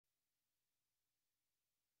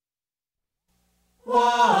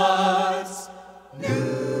What's new?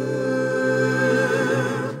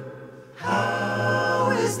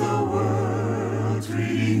 How is the world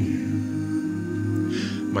treating you?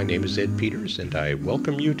 My name is Ed Peters, and I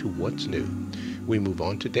welcome you to What's New. We move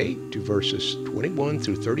on today to verses 21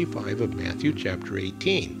 through 35 of Matthew chapter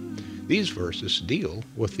 18. These verses deal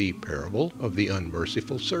with the parable of the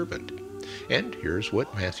unmerciful servant. And here's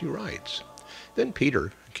what Matthew writes. Then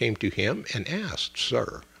Peter came to him and asked,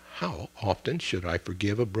 Sir, how often should I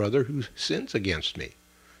forgive a brother who sins against me?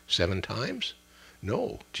 7 times?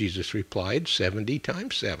 No, Jesus replied, 70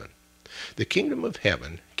 times 7. The kingdom of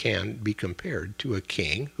heaven can be compared to a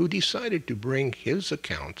king who decided to bring his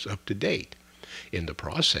accounts up to date. In the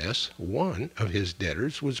process, one of his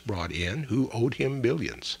debtors was brought in who owed him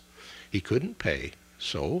millions. He couldn't pay,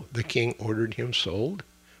 so the king ordered him sold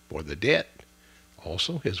for the debt,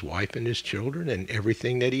 also his wife and his children and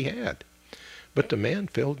everything that he had. But the man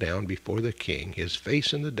fell down before the king, his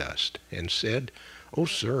face in the dust, and said, O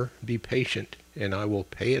sir, be patient, and I will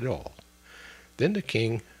pay it all. Then the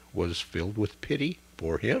king was filled with pity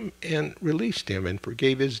for him and released him and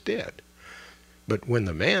forgave his debt. But when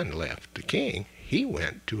the man left the king, he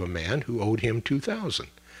went to a man who owed him 2,000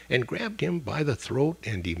 and grabbed him by the throat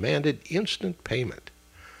and demanded instant payment.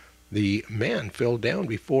 The man fell down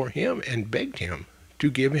before him and begged him to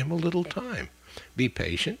give him a little time. Be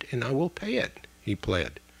patient, and I will pay it, he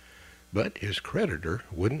pled. But his creditor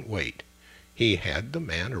wouldn't wait. He had the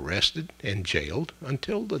man arrested and jailed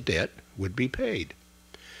until the debt would be paid.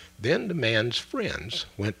 Then the man's friends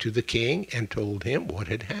went to the king and told him what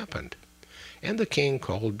had happened. And the king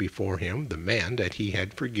called before him the man that he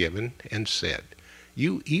had forgiven and said,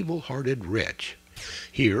 You evil-hearted wretch,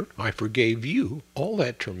 here I forgave you all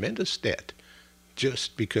that tremendous debt,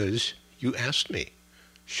 just because you asked me.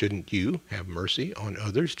 Shouldn't you have mercy on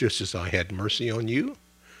others just as I had mercy on you?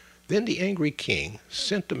 Then the angry king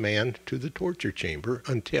sent the man to the torture chamber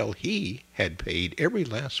until he had paid every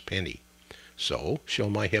last penny. So shall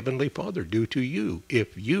my heavenly Father do to you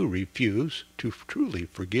if you refuse to truly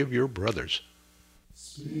forgive your brothers.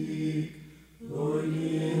 Speak, Lord,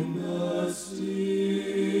 in the stillness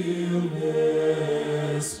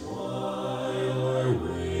while I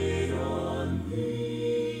wait on thee.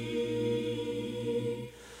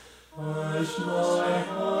 Hush my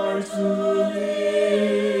heart to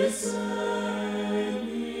listen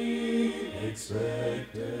in expectancy.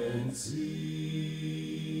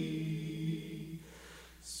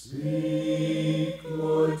 Speak,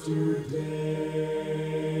 Lord, today.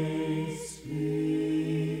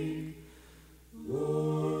 Speak,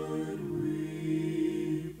 Lord,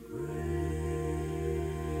 we pray.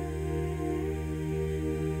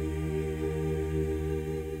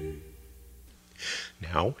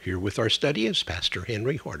 Now, here with our study is Pastor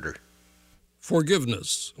Henry Harder.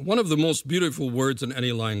 Forgiveness, one of the most beautiful words in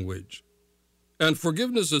any language. And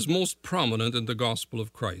forgiveness is most prominent in the gospel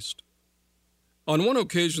of Christ. On one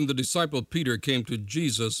occasion, the disciple Peter came to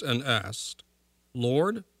Jesus and asked,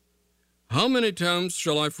 Lord, how many times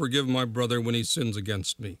shall I forgive my brother when he sins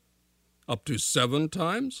against me? Up to 7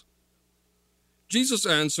 times? Jesus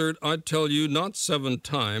answered, I tell you, not 7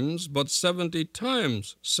 times, but 70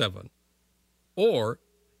 times 7. Or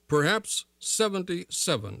perhaps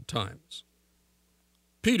 77 times.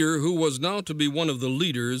 Peter, who was now to be one of the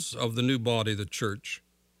leaders of the new body, the church,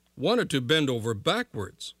 wanted to bend over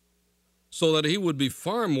backwards so that he would be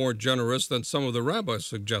far more generous than some of the rabbis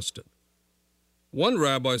suggested. One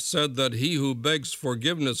rabbi said that he who begs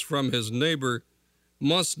forgiveness from his neighbor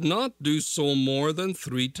must not do so more than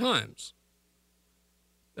 3 times.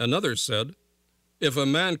 Another said, if a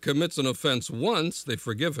man commits an offense once, they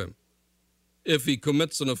forgive him. If he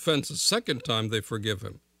commits an offense a second time, they forgive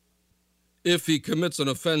him. If he commits an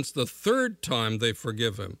offense the 3rd time, they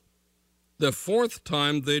forgive him. The 4th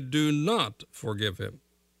time, they do not forgive him.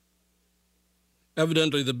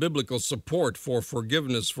 Evidently, the biblical support for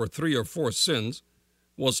forgiveness for 3 or 4 sins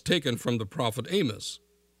was taken from the prophet Amos.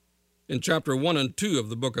 In chapter 1 and 2 of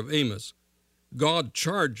the book of Amos, God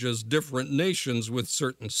charges different nations with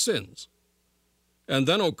certain sins. And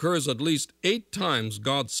then occurs at least 8 times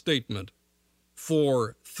God's statement,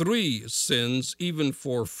 for 3 sins, even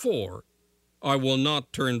for 4, I will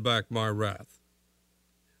not turn back my wrath.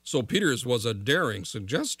 So Peter's was a daring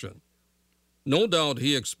suggestion. No doubt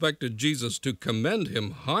he expected Jesus to commend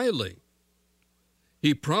him highly.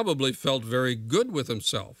 He probably felt very good with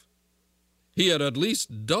himself. He had at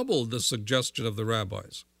least doubled the suggestion of the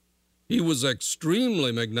rabbis. He was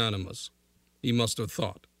extremely magnanimous, he must have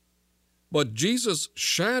thought. But Jesus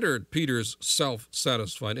shattered Peter's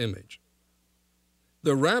self-satisfied image.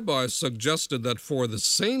 The rabbis suggested that for the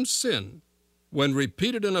same sin, when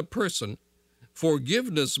repeated in a person,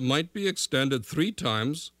 forgiveness might be extended 3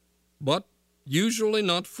 times, but usually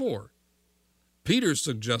not 4. Peter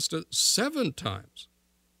suggested 7 times.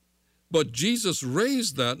 But Jesus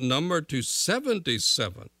raised that number to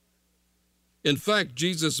 77. In fact,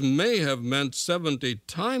 Jesus may have meant 70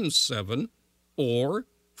 times 7, or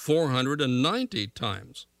 490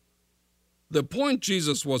 times. The point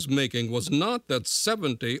Jesus was making was not that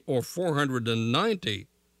 70 or 490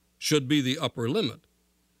 should be the upper limit,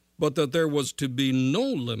 but that there was to be no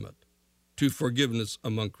limit to forgiveness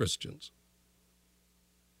among Christians.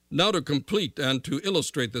 Now, to complete and to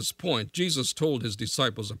illustrate this point, Jesus told his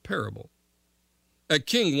disciples a parable. A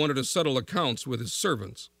king wanted to settle accounts with his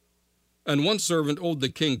servants, and one servant owed the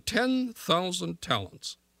king 10,000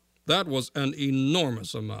 talents. That was an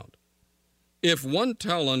enormous amount. If 1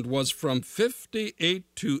 talent was from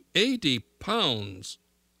 58 to 80 pounds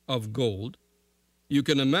of gold, you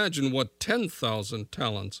can imagine what 10,000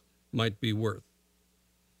 talents might be worth.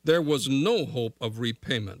 There was no hope of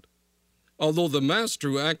repayment, although the master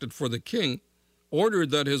who acted for the king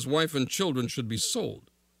ordered that his wife and children should be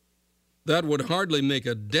sold. That would hardly make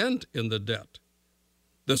a dent in the debt.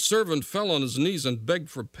 The servant fell on his knees and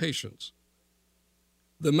begged for patience.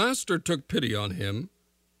 The master took pity on him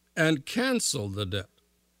and canceled the debt.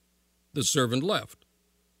 The servant left,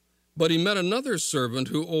 but he met another servant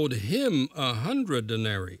who owed him 100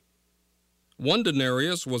 denarii. 1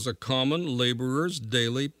 denarius was a common laborer's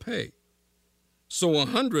daily pay, so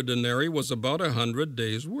 100 denarii was about 100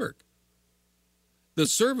 days' work. The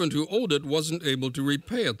servant who owed it wasn't able to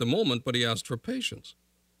repay at the moment, but he asked for patience.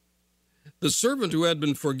 The servant who had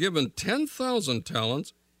been forgiven 10,000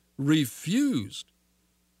 talents refused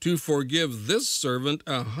to forgive this servant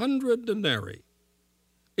 100 denarii.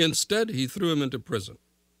 Instead, he threw him into prison.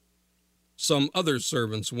 Some other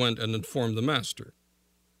servants went and informed the master.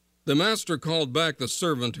 The master called back the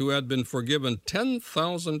servant who had been forgiven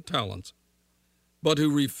 10,000 talents, but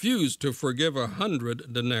who refused to forgive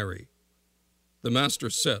 100 denarii. The master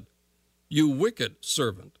said, "You wicked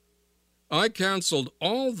servant, I canceled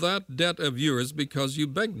all that debt of yours because you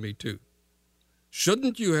begged me to.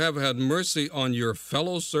 Shouldn't you have had mercy on your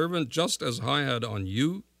fellow servant just as I had on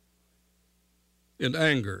you?" In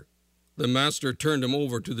anger, the master turned him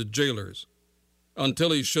over to the jailers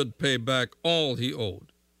until he should pay back all he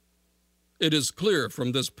owed. It is clear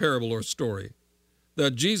from this parable or story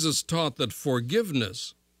that Jesus taught that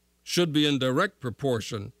forgiveness should be in direct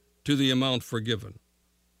proportion to the amount forgiven.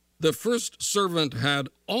 The first servant had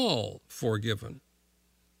all forgiven,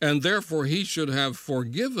 and therefore he should have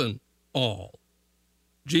forgiven all.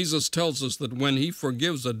 Jesus tells us that when he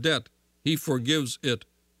forgives a debt, he forgives it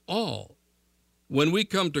all. When we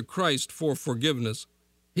come to Christ for forgiveness,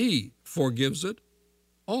 he forgives it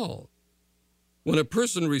all. When a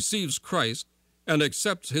person receives Christ and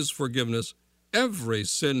accepts his forgiveness, every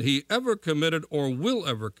sin he ever committed or will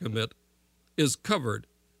ever commit is covered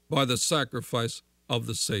by the sacrifice of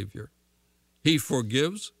the Savior. He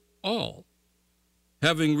forgives all.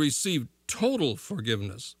 Having received total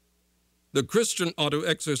forgiveness, the Christian ought to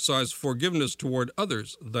exercise forgiveness toward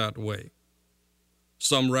others that way.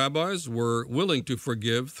 Some rabbis were willing to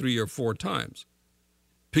forgive 3 or 4 times.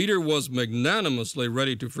 Peter was magnanimously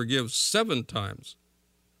ready to forgive 7 times.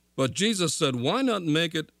 But Jesus said, why not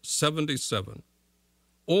make it 77?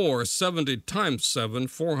 Or 70 times 7,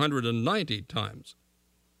 490 times.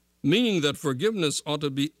 Meaning that forgiveness ought to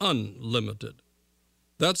be unlimited.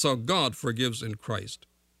 That's how God forgives in Christ.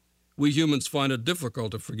 We humans find it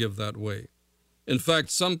difficult to forgive that way. In fact,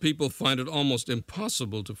 some people find it almost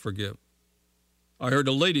impossible to forgive. I heard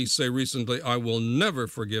a lady say recently, "I will never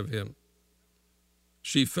forgive him."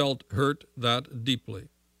 She felt hurt that deeply.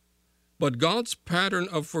 But God's pattern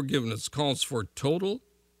of forgiveness calls for total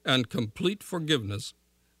and complete forgiveness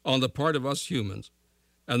on the part of us humans,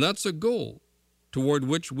 and that's a goal toward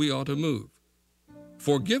which we ought to move.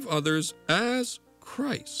 Forgive others as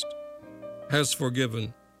Christ has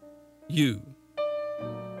forgiven you.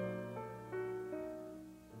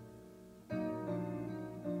 We're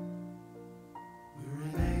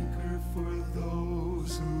an anchor for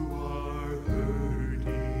those who are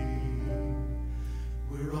hurting.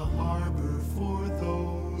 We're a harbor for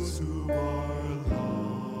those who are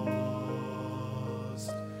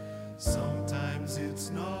lost. Sometimes it's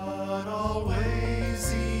not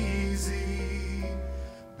always easy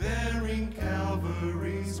bearing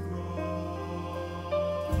Calvary's cross.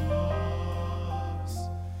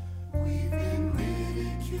 We've been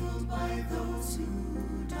ridiculed by those who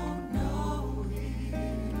don't know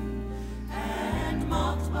him and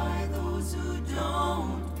mocked by those who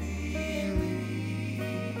don't believe.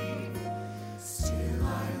 Still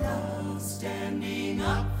I love standing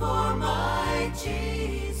up for my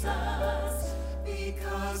Jesus,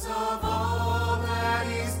 because of all that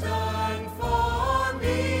He's done for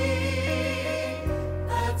me.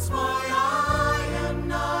 That's why I am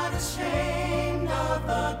not ashamed of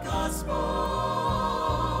the gospel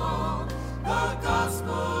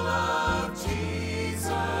of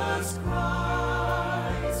Jesus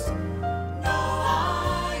Christ. No,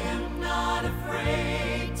 I am not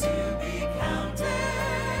afraid to be counted,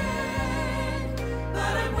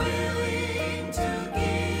 but I'm willing to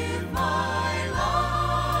give my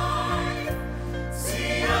life.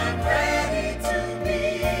 See, I'm ready to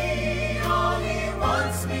be all He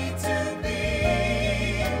wants me to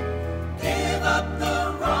be. Give up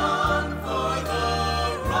the wrong for the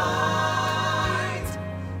right.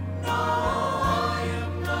 No, I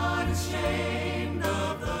am not ashamed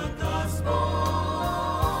of the gospel.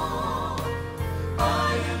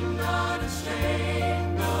 I am not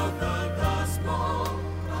ashamed of the gospel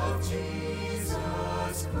of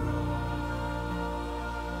Jesus Christ.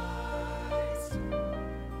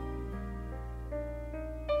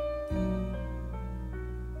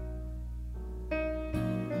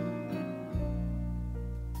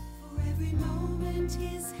 For every moment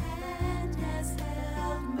His hand has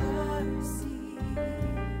held mercy,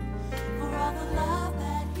 for all the love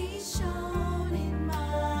that He's shown in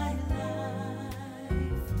my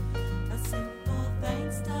life. A simple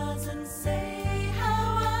thanks doesn't say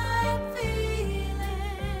how I'm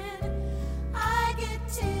feeling. I get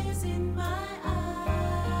tears in my eyes.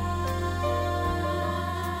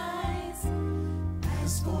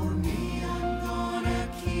 As for me, I'm gonna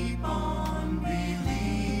keep on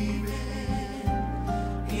believing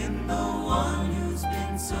in the one who's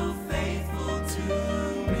been so faithful to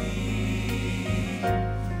me.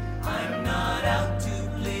 I'm not out to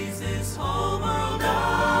please this whole world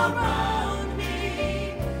around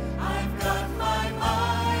me. I've got my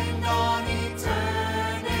mind on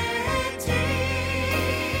eternity.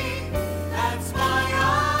 That's why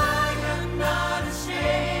I am not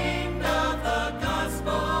ashamed of the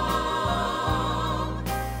gospel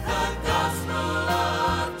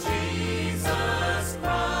of Jesus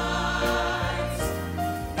Christ.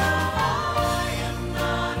 No, I am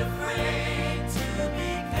not afraid to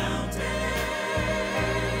be counted,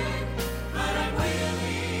 but I'm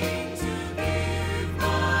willing to give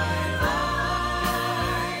my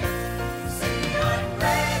life. See, I'm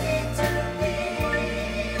ready to be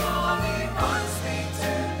all He wants me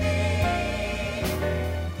to be.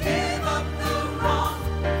 Give up the wrong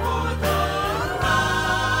for the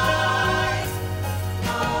right.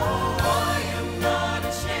 No, I am not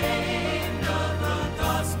ashamed of the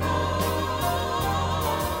gospel.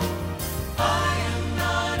 I am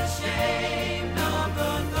not ashamed of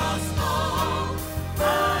the gospel.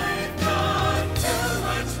 I've got too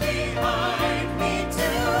much behind me to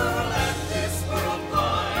let this world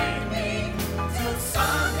blind me. To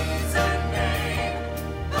some He's a name,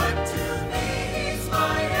 but to me He's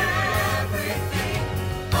my everything.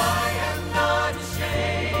 I am not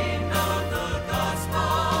ashamed of the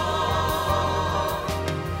gospel.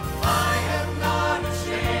 I am not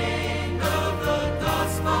ashamed of the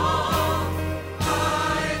gospel.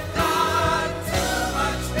 I've got too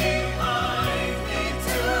much behind me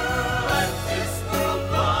to let this world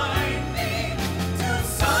blind me. To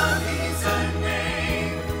some He's a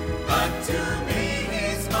name, but to me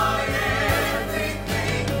He's my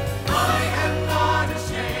everything. I am not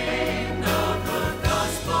ashamed of the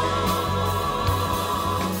gospel.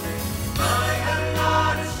 I am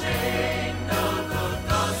not ashamed of the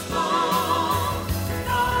gospel.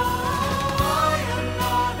 No, I am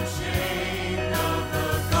not ashamed of the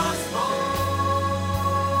gospel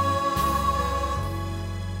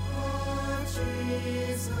of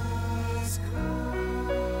Jesus Christ.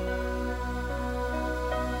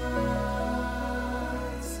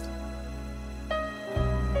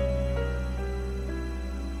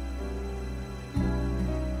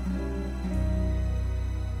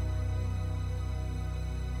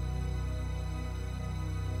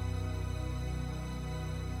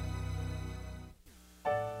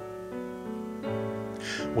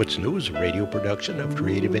 What's New is a radio production of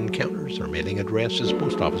Creative Encounters. Our mailing address is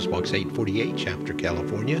Post Office Box 848, Shafter,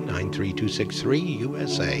 California, 93263,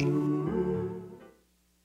 USA.